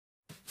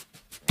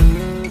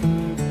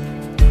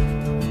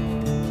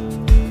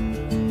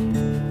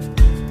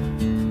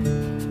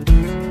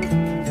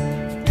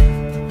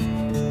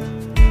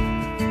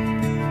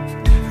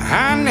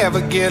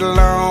ever get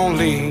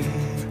lonely,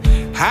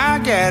 I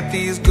got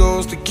these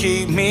goals to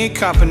keep me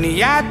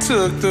company. I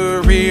took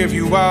the rear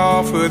view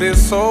off of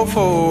this so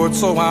forward,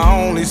 so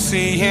I only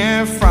see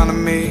in front of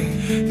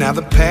me. Now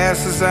the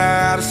past is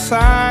out of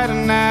sight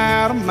and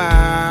out of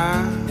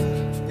mind.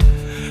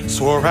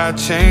 Swore I'd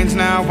change,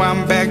 now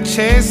I'm back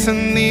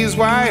chasing these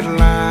white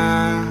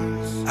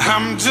lines.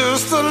 I'm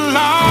just a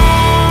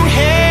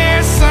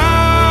long-haired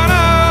son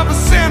of a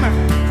sinner,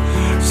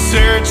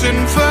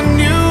 searching for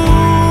new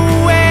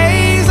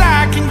ways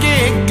I can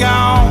get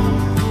gone.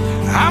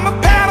 I'm a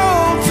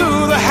pedal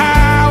to the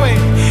highway.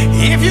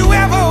 If you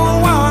ever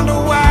wonder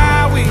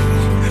why we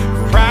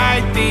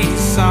write these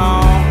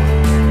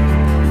songs,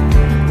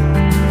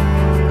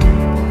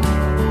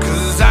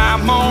 'cause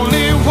I'm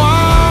only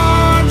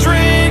one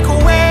drink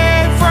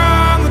away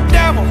from the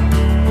devil.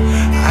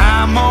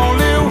 I'm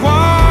only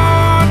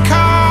one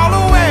call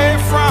away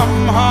from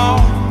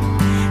home.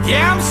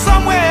 Yeah, I'm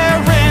somewhere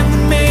in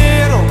the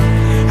middle.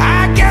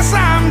 I guess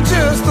I'm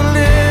just a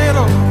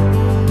little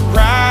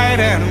right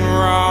and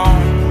wrong.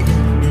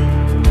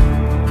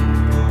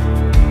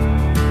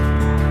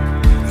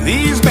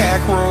 These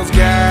back roads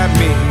guide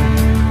me,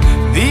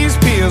 these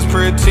pills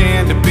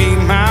pretend to be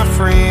my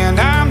friend.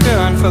 I'm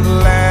done for the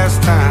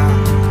last time,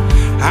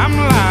 I'm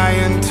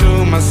lying to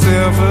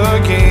myself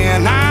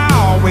again. I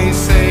always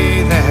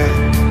say that,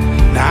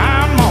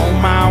 now I'm on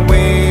my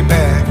way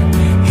back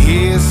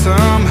here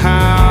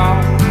somehow.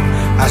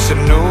 I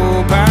should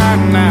know by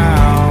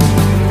now.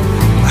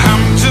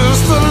 I'm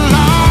just a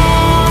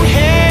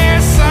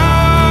long-haired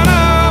son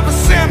of a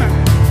sinner,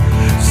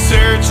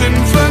 searching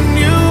for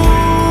new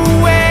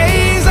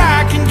ways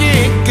I can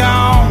get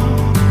gone.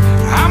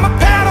 I'm a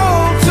pedal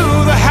to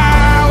the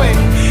highway.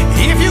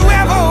 If you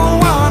ever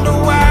wonder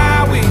why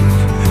we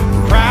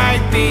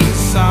write these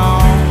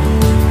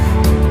songs,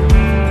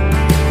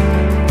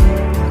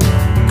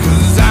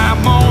 'cause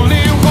I'm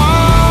only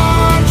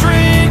one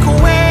drink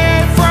away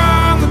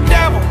from the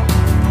devil.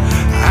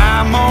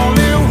 I'm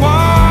only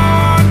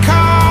one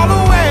call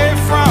away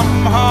from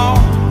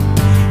home.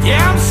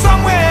 Yeah, I'm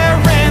somewhere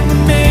in the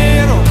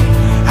middle.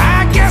 I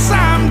guess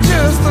I'm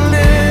just a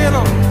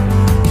little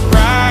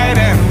right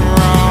and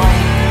wrong.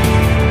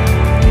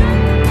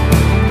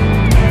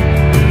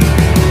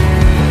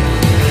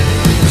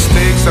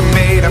 Mistakes I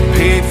made, I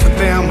paid for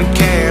them in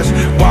cash.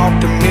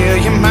 Walked a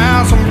million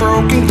miles on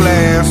broken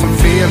glass. I'm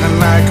feeling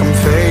like I'm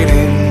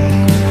fading,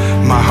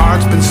 my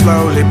heart's been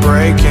slowly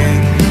breaking.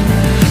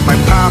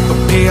 Might pop a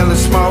pill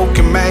and smoke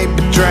and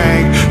maybe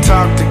drink.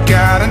 Talk to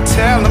God and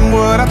tell him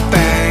what I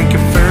think.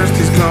 At first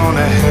he's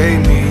gonna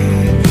hate me,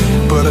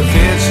 but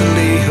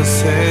eventually he'll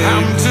say,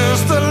 I'm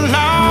just a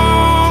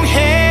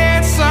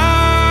long-haired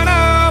son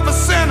of a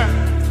sinner,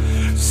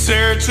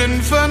 searching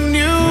for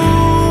new